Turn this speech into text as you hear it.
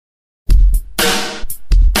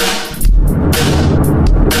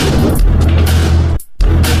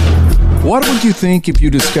would you think if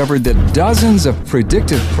you discovered that dozens of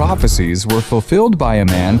predictive prophecies were fulfilled by a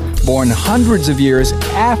man born hundreds of years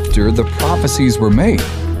after the prophecies were made?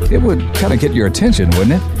 It would kind of get your attention,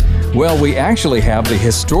 wouldn't it? Well, we actually have the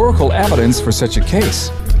historical evidence for such a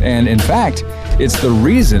case. And in fact, it's the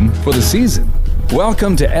reason for the season.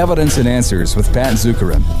 Welcome to Evidence and Answers with Pat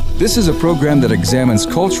Zukeran. This is a program that examines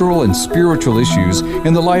cultural and spiritual issues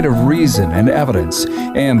in the light of reason and evidence.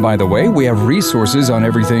 And by the way, we have resources on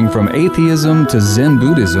everything from atheism to Zen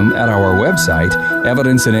Buddhism at our website,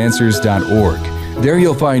 evidenceandanswers.org. There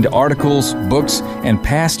you'll find articles, books, and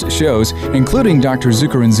past shows, including Dr.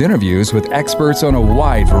 Zukeran's interviews with experts on a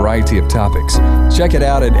wide variety of topics. Check it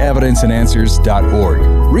out at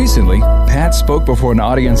evidenceandanswers.org. Recently, Pat spoke before an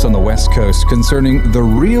audience on the West Coast concerning the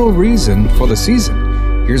real reason for the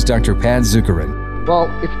season. Here's Dr. Pat Zukeran. Well,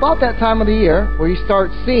 it's about that time of the year where you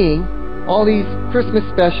start seeing all these Christmas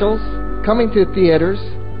specials coming to theaters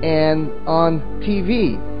and on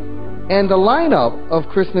TV. And the lineup of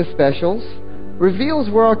Christmas specials reveals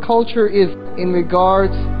where our culture is in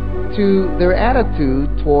regards to their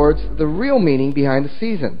attitude towards the real meaning behind the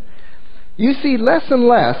season. You see less and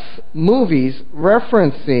less movies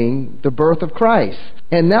referencing the birth of Christ.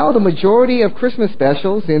 And now the majority of Christmas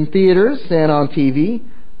specials in theaters and on TV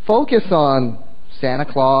focus on Santa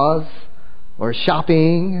Claus or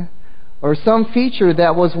shopping or some feature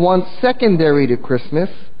that was once secondary to Christmas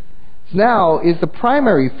now is the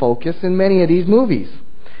primary focus in many of these movies.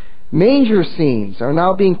 Manger scenes are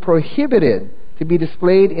now being prohibited to be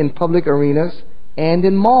displayed in public arenas and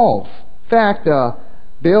in malls. In fact,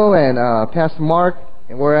 Bill and Pastor Mark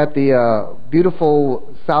were at the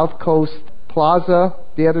beautiful South Coast Plaza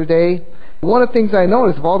the other day. One of the things I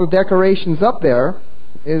noticed of all the decorations up there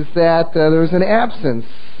is that there's an absence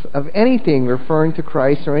of anything referring to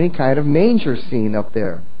Christ or any kind of manger scene up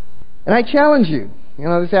there. And I challenge you,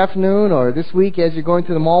 this afternoon or this week as you're going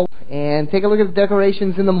to the mall, and take a look at the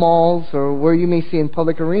decorations in the malls or where you may see in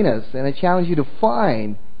public arenas. And I challenge you to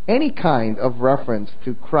find any kind of reference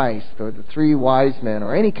to Christ or the three wise men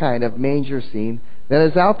or any kind of manger scene that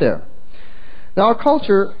is out there. Now, our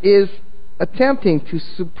culture is attempting to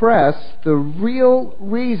suppress the real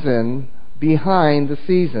reason behind the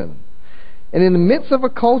season. And in the midst of a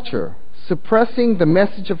culture suppressing the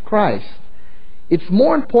message of Christ, it's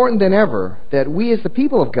more important than ever that we as the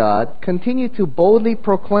people of God continue to boldly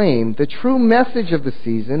proclaim the true message of the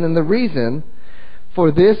season and the reason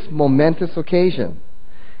for this momentous occasion.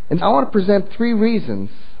 And I want to present three reasons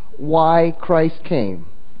why Christ came.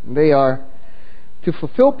 They are to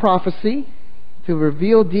fulfill prophecy, to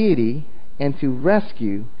reveal deity, and to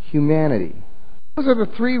rescue humanity. Those are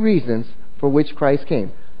the three reasons for which Christ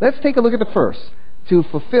came. Let's take a look at the first, to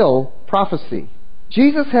fulfill prophecy.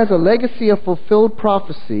 Jesus has a legacy of fulfilled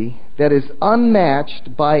prophecy that is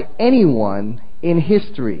unmatched by anyone in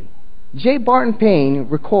history. J. Barton Payne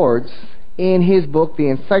records in his book, The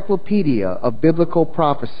Encyclopedia of Biblical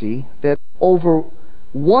Prophecy, that over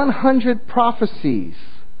 100 prophecies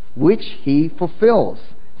which he fulfills.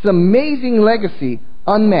 It's an amazing legacy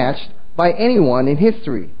unmatched by anyone in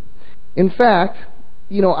history. In fact,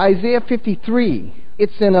 Isaiah 53,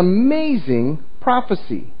 it's an amazing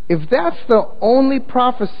prophecy. If that's the only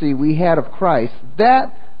prophecy we had of Christ,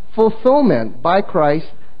 that fulfillment by Christ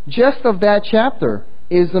just of that chapter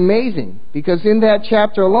is amazing. Because in that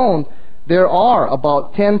chapter alone, there are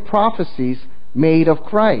about 10 prophecies made of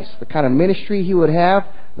Christ. The kind of ministry he would have,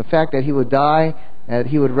 the fact that he would die, and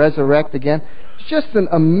he would resurrect again. It's just an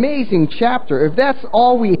amazing chapter. If that's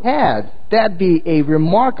all we had, that'd be a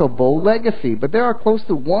remarkable legacy. But there are close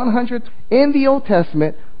to 100 in the Old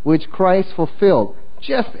Testament which Christ fulfilled.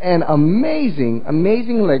 Just an amazing,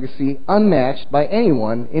 amazing legacy unmatched by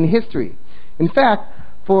anyone in history. In fact,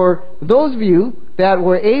 for those of you that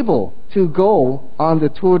were able to go on the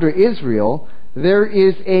tour to Israel, there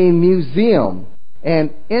is a museum.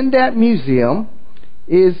 And in that museum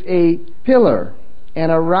is a pillar.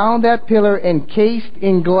 And around that pillar, encased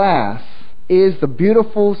in glass, is the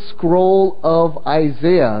beautiful scroll of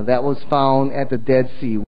Isaiah that was found at the Dead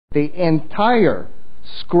Sea. The entire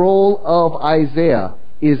scroll of Isaiah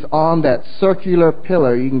is on that circular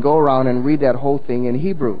pillar. You can go around and read that whole thing in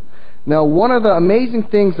Hebrew. Now, one of the amazing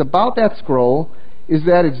things about that scroll is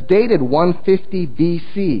that it's dated 150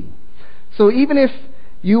 BC. So even if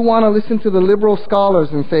you want to listen to the liberal scholars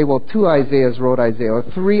and say, well, 2 Isaiahs wrote Isaiah, or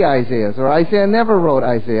 3 Isaiahs, or Isaiah never wrote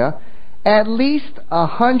Isaiah, at least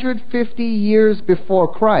 150 years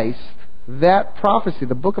before Christ, that prophecy,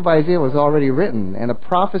 the book of Isaiah, was already written, and the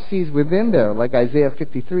prophecies within there, like Isaiah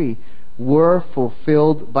 53, were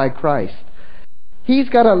fulfilled by Christ. He's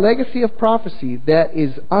got a legacy of prophecy that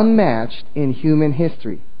is unmatched in human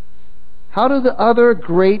history. How do the other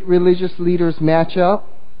great religious leaders match up?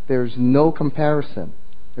 There's no comparison.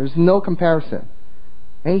 There's no comparison.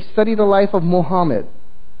 And study the life of Muhammad.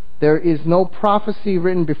 There is no prophecy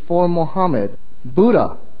written before Muhammad.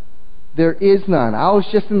 Buddha, there is none. I was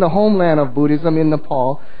just in the homeland of Buddhism in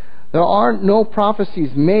Nepal. There are no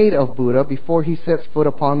prophecies made of Buddha before he sets foot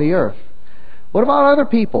upon the earth. What about other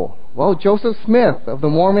people? Well, Joseph Smith of the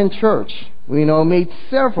Mormon Church, we know, made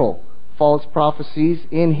several false prophecies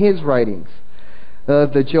in his writings.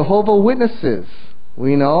 The Jehovah Witnesses,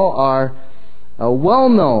 we know, are well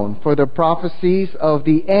known for their prophecies of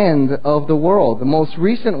the end of the world. The most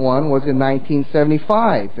recent one was in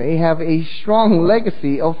 1975. They have a strong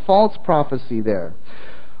legacy of false prophecy there.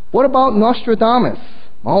 What about Nostradamus?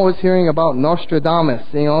 I'm always hearing about Nostradamus,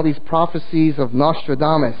 seeing all these prophecies of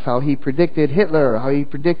Nostradamus, how he predicted Hitler, how he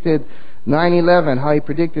predicted 9/11, how he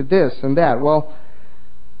predicted this and that. Well,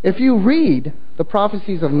 if you read the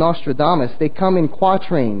prophecies of Nostradamus, they come in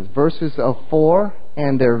quatrains, verses of 4,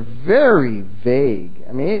 and they're very vague.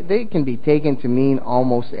 I mean, they can be taken to mean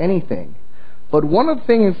almost anything. But one of the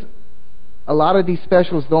things a lot of these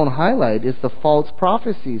specials don't highlight is the false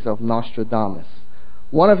prophecies of Nostradamus.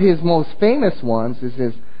 One of his most famous ones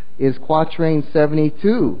is Quatrain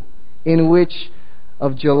 72, in which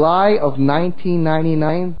of July of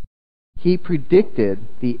 1999, he predicted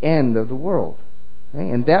the end of the world. Okay?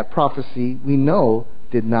 And that prophecy, we know,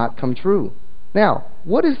 did not come true. Now,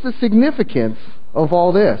 what is the significance of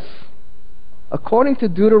all this? According to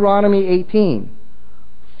Deuteronomy 18,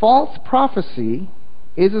 false prophecy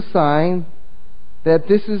is a sign that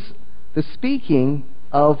this is the speaking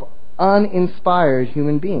of uninspired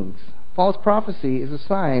human beings. False prophecy is a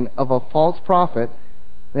sign of a false prophet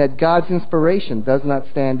that God's inspiration does not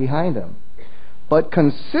stand behind him. But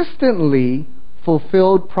consistently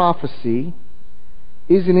fulfilled prophecy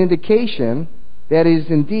is an indication that it is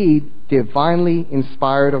indeed divinely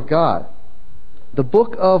inspired of God. The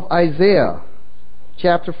book of Isaiah,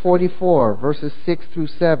 chapter 44, verses 6 through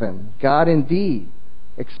 7, God indeed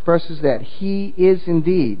expresses that He is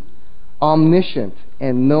indeed omniscient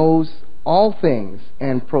and knows all things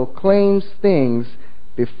and proclaims things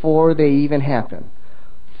before they even happen.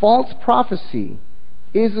 False prophecy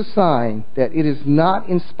is a sign that it is not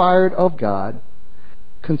inspired of God.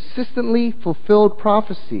 Consistently fulfilled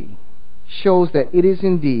prophecy shows that it is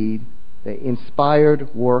indeed the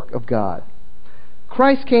inspired work of God.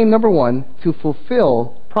 Christ came, number one, to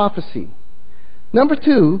fulfill prophecy. Number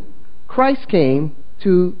two, Christ came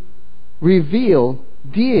to reveal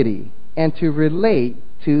deity and to relate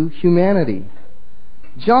to humanity.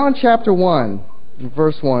 John chapter 1,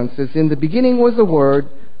 verse 1 says, "In the beginning was the Word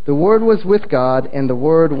was with God, and the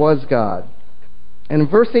Word was God." And in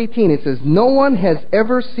verse 18 it says, "No one has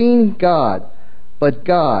ever seen God, but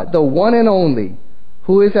God, the one and only,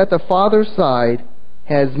 who is at the Father's side,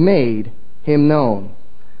 has made Him known."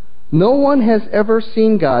 No one has ever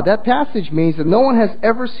seen God. That passage means that no one has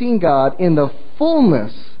ever seen God in the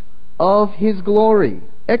fullness of His glory.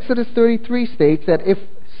 Exodus 33 states that if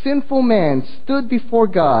sinful man stood before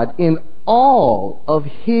God in all of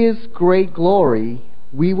His great glory,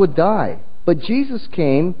 we would die. But Jesus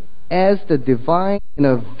came as the divine in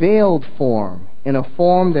a veiled form, in a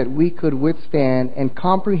form that we could withstand and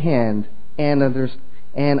comprehend and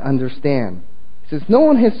understand. It says, "No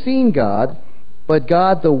one has seen God, but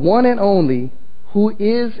God, the one and only, who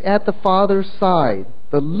is at the Father's side."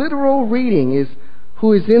 The literal reading is,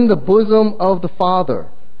 "who is in the bosom of the Father."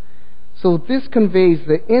 So this conveys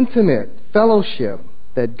the intimate fellowship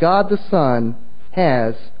that God the Son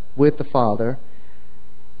has with the Father.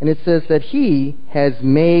 And it says that He has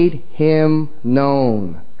made Him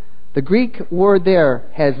known. The Greek word there,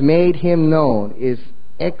 "has made Him known," is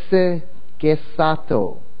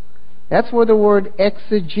exegesato. That's where the word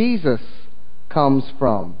exegesis comes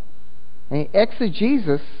from. And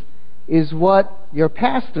exegesis is what your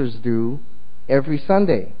pastors do every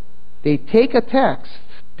Sunday. They take a text,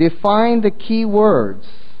 define the key words,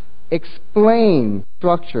 explain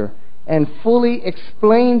structure, and fully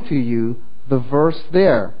explain to you the verse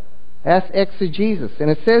there. That's exegesis. And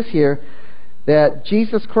it says here that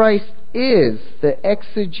Jesus Christ is the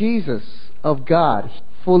exegesis of God,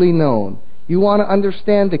 fully known. You want to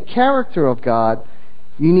understand the character of God,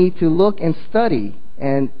 you need to look and study.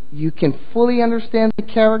 And you can fully understand the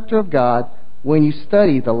character of God when you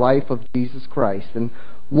study the life of Jesus Christ. And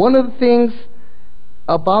one of the things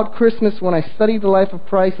about Christmas when I study the life of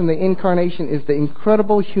Christ and the Incarnation is the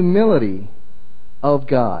incredible humility of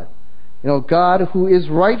God. You know, God, who is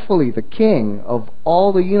rightfully the King of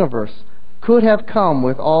all the universe, could have come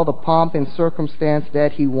with all the pomp and circumstance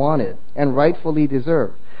that He wanted and rightfully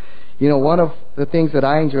deserved. You know, one of the things that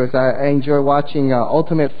I enjoy is I enjoy watching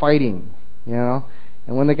Ultimate Fighting, you know.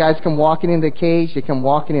 And when the guys come walking in the cage, they come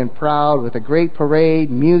walking in proud with a great parade,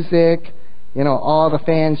 music, you know, all the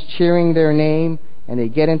fans cheering their name, and they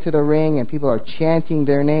get into the ring and people are chanting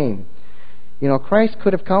their name. You know, Christ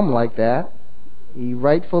could have come like that. He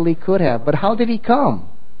rightfully could have. But how did he come?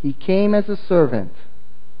 He came as a servant,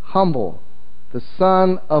 humble, the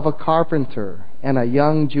son of a carpenter and a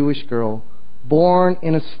young Jewish girl, born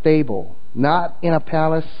in a stable, not in a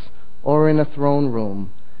palace or in a throne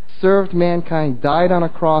room, served mankind, died on a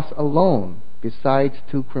cross alone besides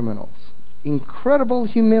two criminals. Incredible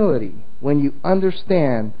humility when you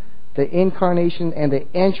understand the incarnation and the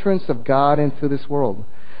entrance of God into this world.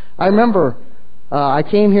 I remember I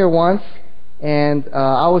came here once and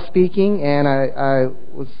I was speaking and I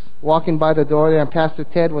was walking by the door there and Pastor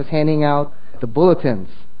Ted was handing out the bulletins.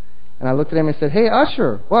 And I looked at him and said, "Hey,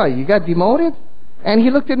 usher, what, you got demoted?" And he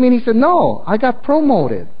looked at me and he said, "No, I got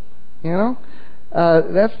promoted." You know?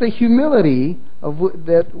 That's the humility of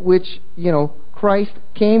which, you know, Christ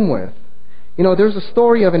came with. You know, there's a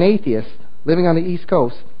story of an atheist living on the East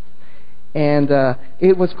Coast. And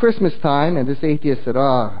it was Christmas time, and this atheist said,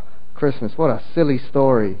 Christmas, what a silly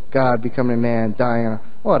story. God becoming a man, dying.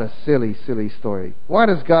 What a silly, silly story. Why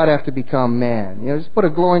does God have to become man? You know, just put a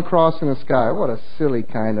glowing cross in the sky. What a silly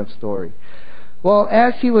kind of story. Well,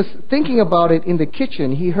 as he was thinking about it in the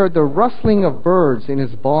kitchen, he heard the rustling of birds in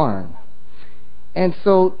his barn. And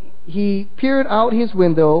so he peered out his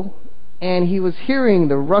window, and he was hearing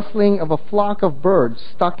the rustling of a flock of birds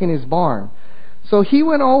stuck in his barn. So he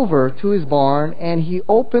went over to his barn, and he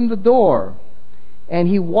opened the door, and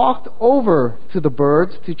he walked over to the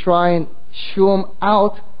birds to try and shoo them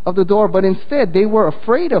out of the door. But instead, they were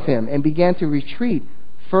afraid of him and began to retreat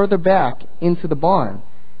further back into the barn.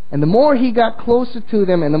 And the more he got closer to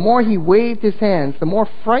them, and the more he waved his hands, the more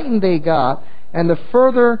frightened they got, and the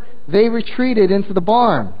further they retreated into the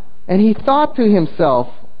barn. And he thought to himself,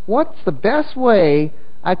 what's the best way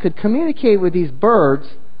I could communicate with these birds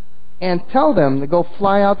and tell them to go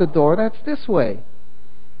fly out the door? That's this way.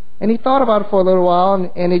 And he thought about it for a little while,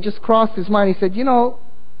 and it just crossed his mind. He said, you know,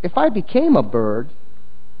 if I became a bird,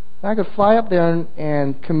 I could fly up there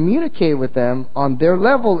and communicate with them on their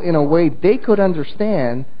level in a way they could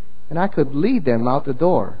understand, and I could lead them out the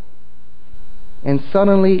door. And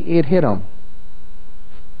suddenly it hit him.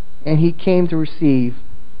 And he came to receive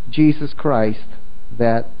Jesus Christ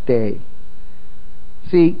that day.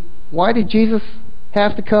 See, why did Jesus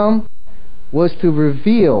have to come? Was to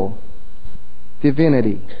reveal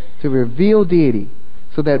divinity, to reveal deity,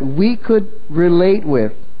 so that we could relate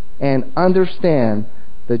with and understand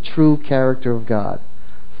the true character of God.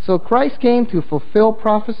 So Christ came to fulfill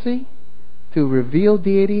prophecy, to reveal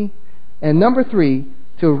deity, and number 3,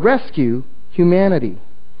 to rescue humanity.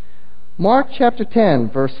 Mark chapter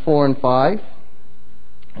 10, verse 4 and 5.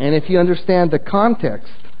 And if you understand the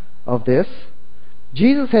context of this,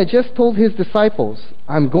 Jesus had just told his disciples,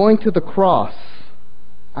 I'm going to the cross.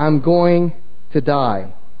 I'm going to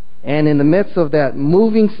die. And in the midst of that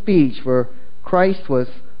moving speech where Christ was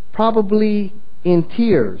probably in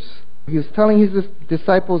tears, he was telling his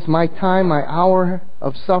disciples, my time, my hour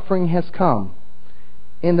of suffering has come.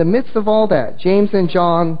 In the midst of all that, James and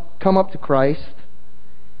John come up to Christ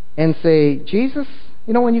and say, Jesus,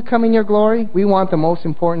 you know, when you come in your glory, we want the most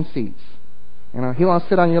important seats. You know, he wants to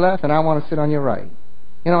sit on your left and I want to sit on your right.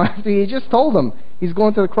 You know, after he just told them he's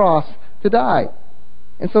going to the cross to die.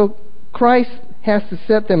 And so Christ has to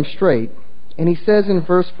set them straight. And he says in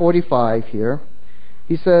verse 45 here,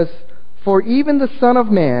 he says, for even the Son of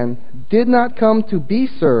Man did not come to be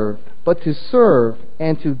served, but to serve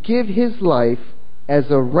and to give his life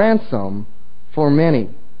as a ransom for many.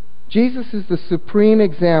 Jesus is the supreme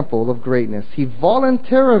example of greatness. He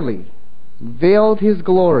voluntarily veiled his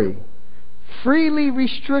glory, freely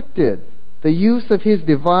restricted the use of his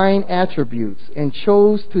divine attributes, and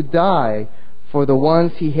chose to die for the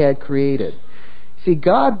ones he had created. See,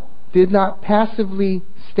 God did not passively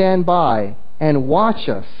stand by and watch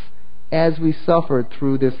us as we suffered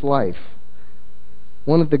through this life.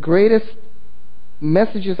 One of the greatest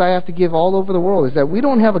messages I have to give all over the world is that we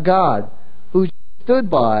don't have a God who stood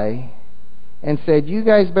by and said, you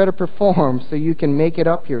guys better perform so you can make it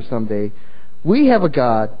up here someday. We have a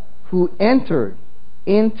God who entered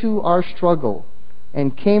into our struggle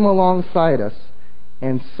and came alongside us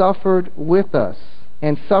and suffered with us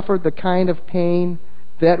and suffered the kind of pain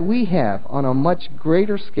that we have on a much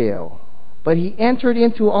greater scale. But he entered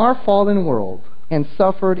into our fallen world and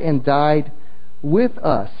suffered and died with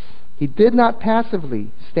us. He did not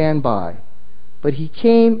passively stand by, but he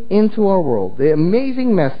came into our world. The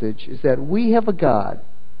amazing message is that we have a God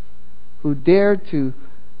who dared to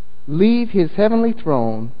leave his heavenly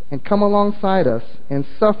throne and come alongside us and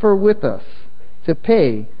suffer with us to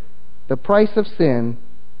pay the price of sin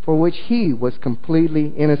for which he was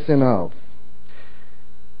completely innocent of.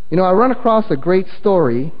 You know, I run across a great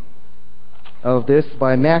story of this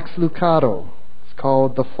by Max Lucado. It's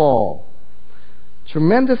called The Fall.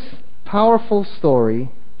 Tremendous, powerful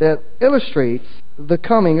story that illustrates the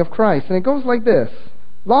coming of Christ. And it goes like this.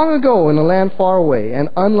 Long ago in a land far away, and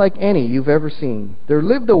unlike any you've ever seen, there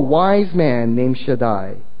lived a wise man named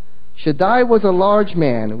Shaddai. Shaddai was a large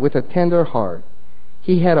man with a tender heart.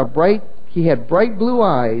 He had bright blue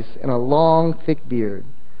eyes and a long, thick beard.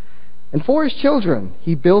 And for his children,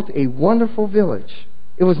 he built a wonderful village.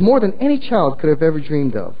 It was more than any child could have ever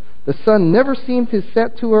dreamed of. The sun never seemed to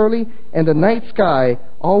set too early, and the night sky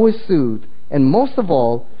always soothed, and most of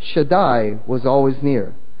all, Shaddai was always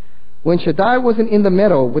near. When Shaddai wasn't in the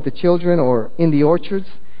meadow with the children or in the orchards,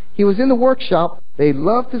 he was in the workshop. They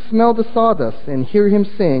loved to smell the sawdust and hear him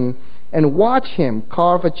sing and watch him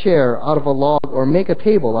carve a chair out of a log or make a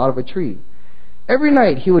table out of a tree. Every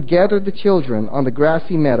night he would gather the children on the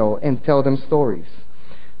grassy meadow and tell them stories.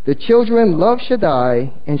 The children loved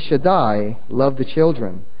Shaddai, and Shaddai loved the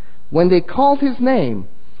children. When they called his name,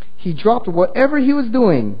 he dropped whatever he was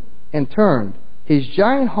doing and turned. His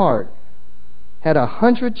giant heart had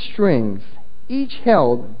 100 strings, each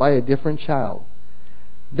held by a different child.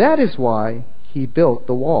 That is why he built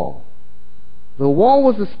the wall. The wall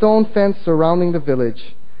was a stone fence surrounding the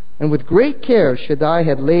village, and with great care Shaddai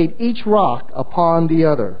had laid each rock upon the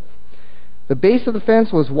other. The base of the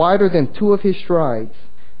fence was wider than 2 of his strides.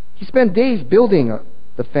 He spent days building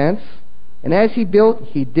the fence, and as he built,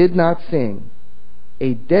 he did not sing.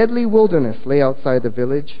 A deadly wilderness lay outside the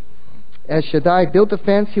village. As Shaddai built the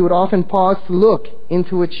fence, he would often pause to look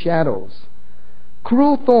into its shadows.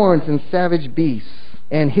 Cruel thorns and savage beasts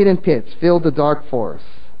and hidden pits filled the dark forest.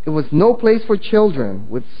 It was no place for children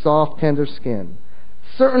with soft, tender skin.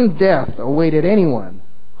 Certain death awaited anyone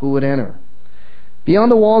who would enter.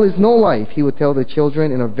 Beyond the wall is no life, he would tell the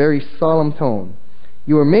children in a very solemn tone.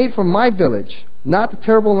 You were made for my village, not the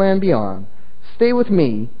terrible land beyond. Stay with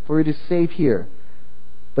me, for it is safe here.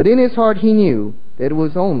 But in his heart he knew that it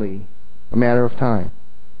was only a matter of time.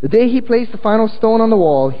 The day he placed the final stone on the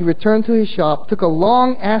wall, he returned to his shop, took a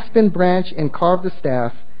long aspen branch and carved a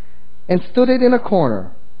staff, and stood it in a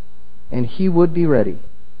corner, and he would be ready.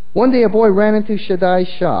 One day a boy ran into Shaddai's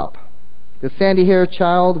shop. The sandy-haired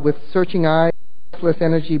child with searching eyes and restless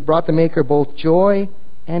energy brought the maker both joy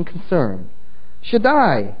and concern.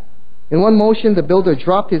 Shaddai! In one motion the builder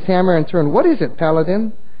dropped his hammer and turned. What is it,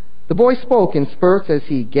 Paladin? The boy spoke in spurts as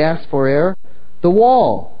he gasped for air. The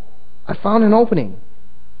wall! I found an opening,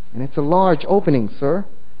 and it's a large opening, sir.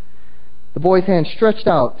 The boy's hand stretched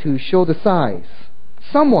out to show the size.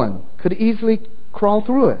 Someone could easily crawl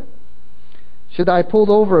through it. Shaddai pulled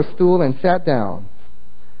over a stool and sat down.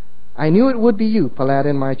 I knew it would be you,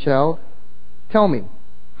 Paladin, my child. Tell me,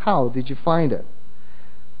 how did you find it?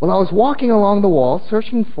 Well, I was walking along the wall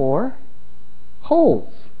searching for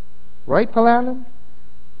holes. Right, Paladin?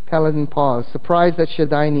 Paladin paused, surprised that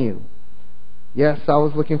Shaddai knew. Yes, I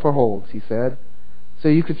was looking for holes, he said. So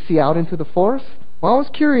you could see out into the forest? Well, I was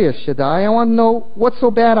curious, Shaddai. I want to know what's so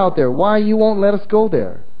bad out there, why you won't let us go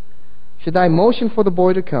there. Shaddai motioned for the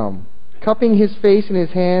boy to come. Cupping his face in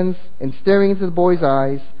his hands and staring into the boy's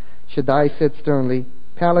eyes, Shaddai said sternly,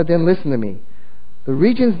 Paladin, listen to me. The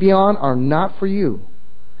regions beyond are not for you.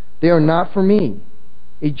 They are not for me.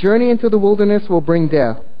 A journey into the wilderness will bring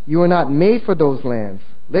death. You are not made for those lands.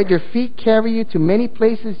 Let your feet carry you to many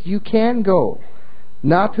places you can go,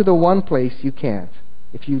 not to the one place you can't.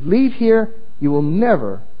 If you leave here, you will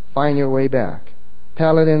never find your way back.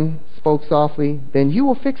 Paladin spoke softly. Then you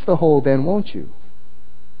will fix the hole then, won't you?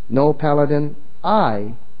 No, Paladin,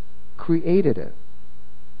 I created it.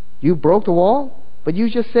 You broke the wall, but you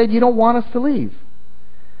just said you don't want us to leave.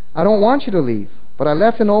 I don't want you to leave, but I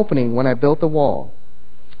left an opening when I built the wall.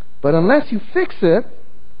 But unless you fix it,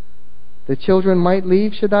 the children might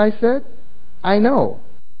leave, Shaddai said. I know.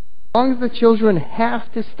 As long as the children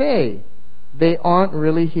have to stay, they aren't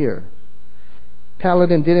really here.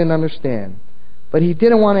 Paladin didn't understand, but he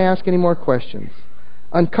didn't want to ask any more questions.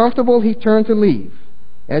 Uncomfortable, he turned to leave.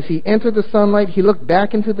 As he entered the sunlight, he looked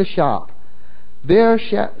back into the shop. There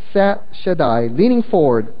sat Shaddai, leaning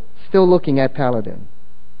forward, still looking at Paladin.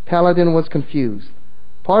 Paladin was confused.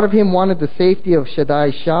 Part of him wanted the safety of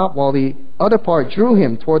Shaddai's shop, while the other part drew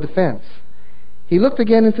him toward the fence. He looked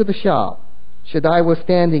again into the shop. Shaddai was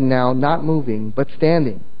standing now, not moving, but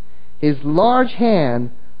standing, his large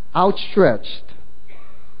hand outstretched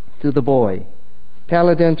to the boy.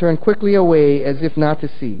 Paladin turned quickly away as if not to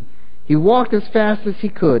see. He walked as fast as he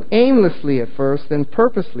could, aimlessly at first, then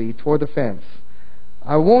purposely toward the fence.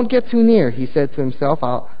 "I won't get too near," he said to himself.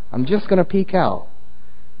 I'm just going to peek out.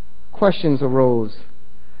 Questions arose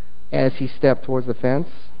as he stepped towards the fence.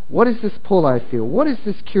 What is this pull I feel? What is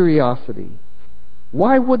this curiosity?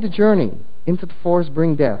 Why would the journey into the forest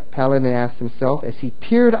bring death? Paladin asked himself as he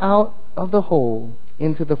peered out of the hole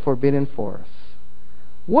into the forbidden forest.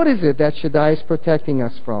 What is it that Shaddai is protecting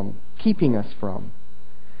us from, keeping us from?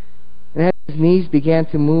 And as his knees began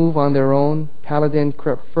to move on their own, Paladin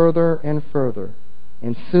crept further and further,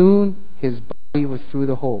 and soon his body was through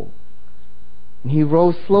the hole. And he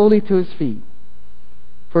rose slowly to his feet.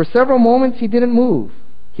 For several moments he didn't move.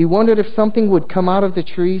 He wondered if something would come out of the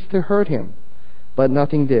trees to hurt him, but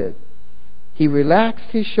nothing did. He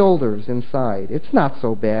relaxed his shoulders and sighed. "It's not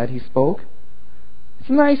so bad," he spoke. "It's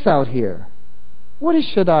nice out here. What is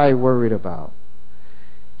Shaddai worried about?"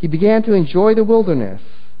 He began to enjoy the wilderness.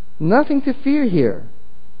 Nothing to fear here.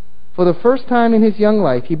 For the first time in his young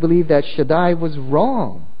life, he believed that Shaddai was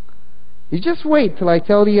wrong. "You just wait till I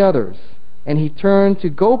tell the others." And he turned to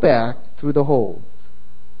go back through the hole.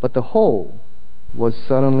 But the hole was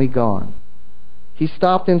suddenly gone. He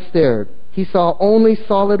stopped and stared. He saw only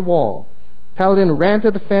solid wall. Paladin ran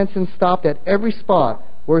to the fence and stopped at every spot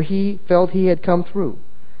where he felt he had come through.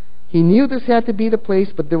 He knew this had to be the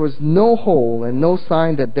place, but there was no hole and no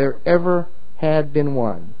sign that there ever had been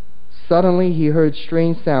one. Suddenly he heard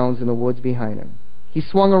strange sounds in the woods behind him. He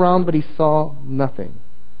swung around, but he saw nothing.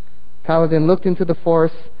 Paladin looked into the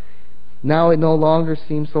forest. Now it no longer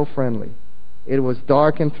seemed so friendly. It was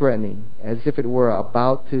dark and threatening, as if it were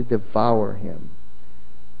about to devour him.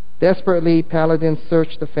 Desperately, Paladin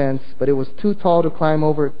searched the fence, but it was too tall to climb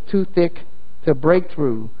over, too thick to break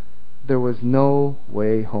through. There was no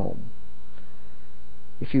way home.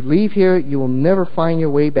 "If you leave here, you will never find your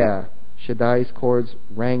way back," Shaddai's chords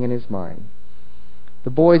rang in his mind.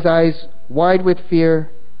 The boy's eyes wide with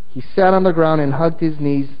fear, he sat on the ground and hugged his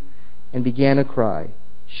knees and began to cry.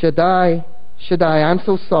 "Shaddai, Shaddai, I'm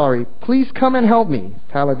so sorry. Please come and help me,"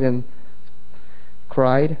 Paladin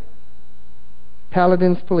cried.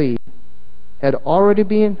 Paladin's plea had already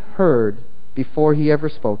been heard before he ever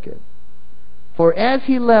spoke it. For as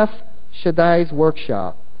he left Shaddai's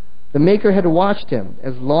workshop, the Maker had watched him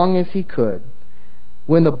as long as he could.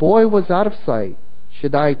 When the boy was out of sight,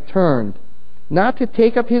 Shaddai turned, not to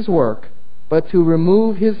take up his work, but to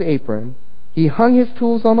remove his apron. He hung his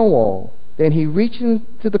tools on the wall. Then he reached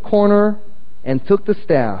into the corner and took the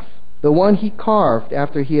staff, the one he carved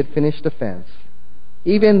after he had finished the fence.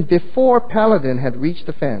 Even before Paladin had reached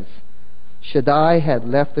the fence, Shaddai had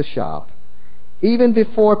left the shop. Even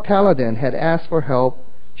before Paladin had asked for help,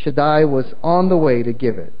 Shaddai was on the way to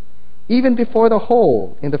give it. Even before the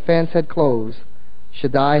hole in the fence had closed,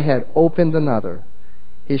 Shaddai had opened another.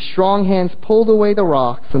 His strong hands pulled away the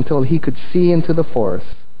rocks until he could see into the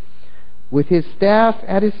forest. With his staff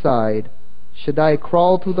at his side, Shaddai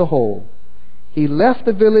crawled through the hole. He left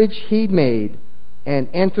the village he'd made and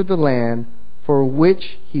entered the land for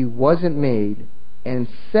which he wasn't made and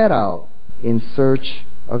set out in search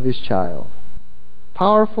of his child.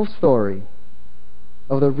 Powerful story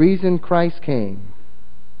of the reason Christ came,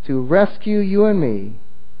 to rescue you and me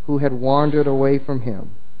who had wandered away from him.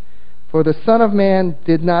 For the Son of Man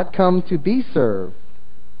did not come to be served,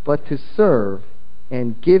 but to serve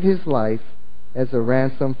and give his life as a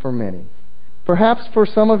ransom for many. Perhaps for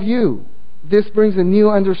some of you, this brings a new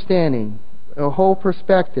understanding, a whole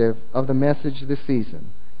perspective of the message this season.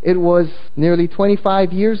 It was nearly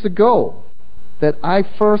 25 years ago that I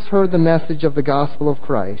first heard the message of the gospel of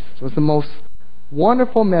Christ. It was the most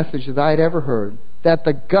wonderful message that I had ever heard, that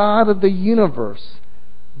the God of the universe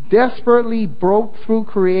desperately broke through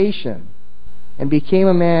creation and became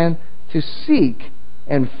a man to seek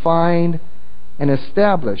and find and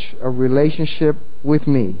establish a relationship with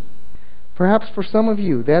me. Perhaps for some of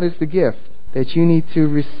you, that is the gift that you need to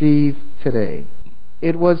receive today.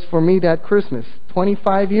 It was for me that Christmas,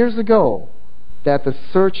 25 years ago, that the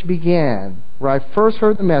search began, where I first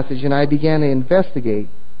heard the message and I began to investigate,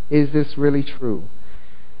 is this really true?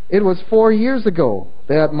 It was 4 years ago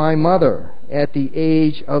that my mother, at the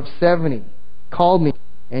age of 70, called me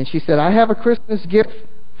and she said, "I have a Christmas gift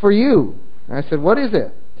for you." And I said, "What is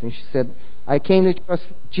it?" And she said, "I came to trust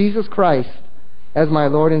Jesus Christ as my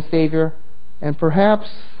Lord and Savior, and perhaps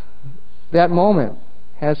that moment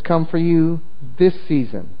has come for you this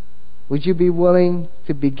season. Would you be willing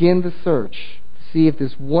to begin the search to see if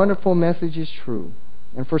this wonderful message is true?"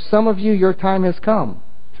 And for some of you, your time has come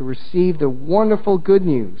to receive the wonderful good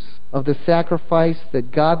news of the sacrifice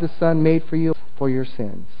that God the Son made for you for your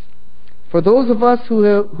sins. For those of us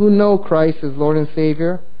who know Christ as Lord and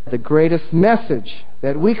Savior, The greatest message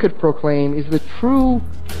that we could proclaim is the true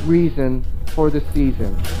reason for the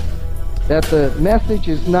season. That the message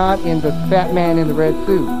is not in the fat man in the red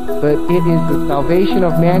suit, but it is the salvation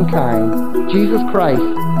of mankind, Jesus Christ.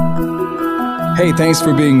 Hey, thanks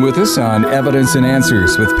for being with us on Evidence and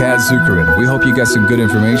Answers with Pat Zukeran. We hope you got some good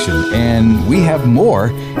information, and we have more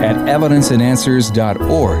at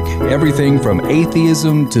evidenceandanswers.org. Everything from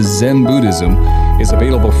atheism to Zen Buddhism is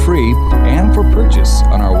available free and for purchase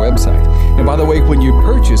on our website. And by the way, when you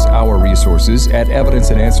purchase our resources at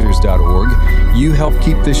evidenceandanswers.org, you help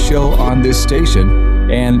keep this show on this station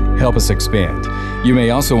and help us expand. You may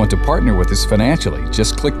also want to partner with us financially.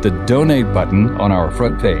 Just click the donate button on our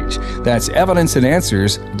front page. That's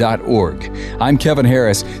evidenceandanswers.org. I'm Kevin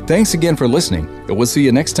Harris. Thanks again for listening. We'll see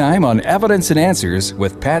you next time on Evidence and Answers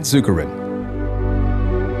with Pat Zukeran.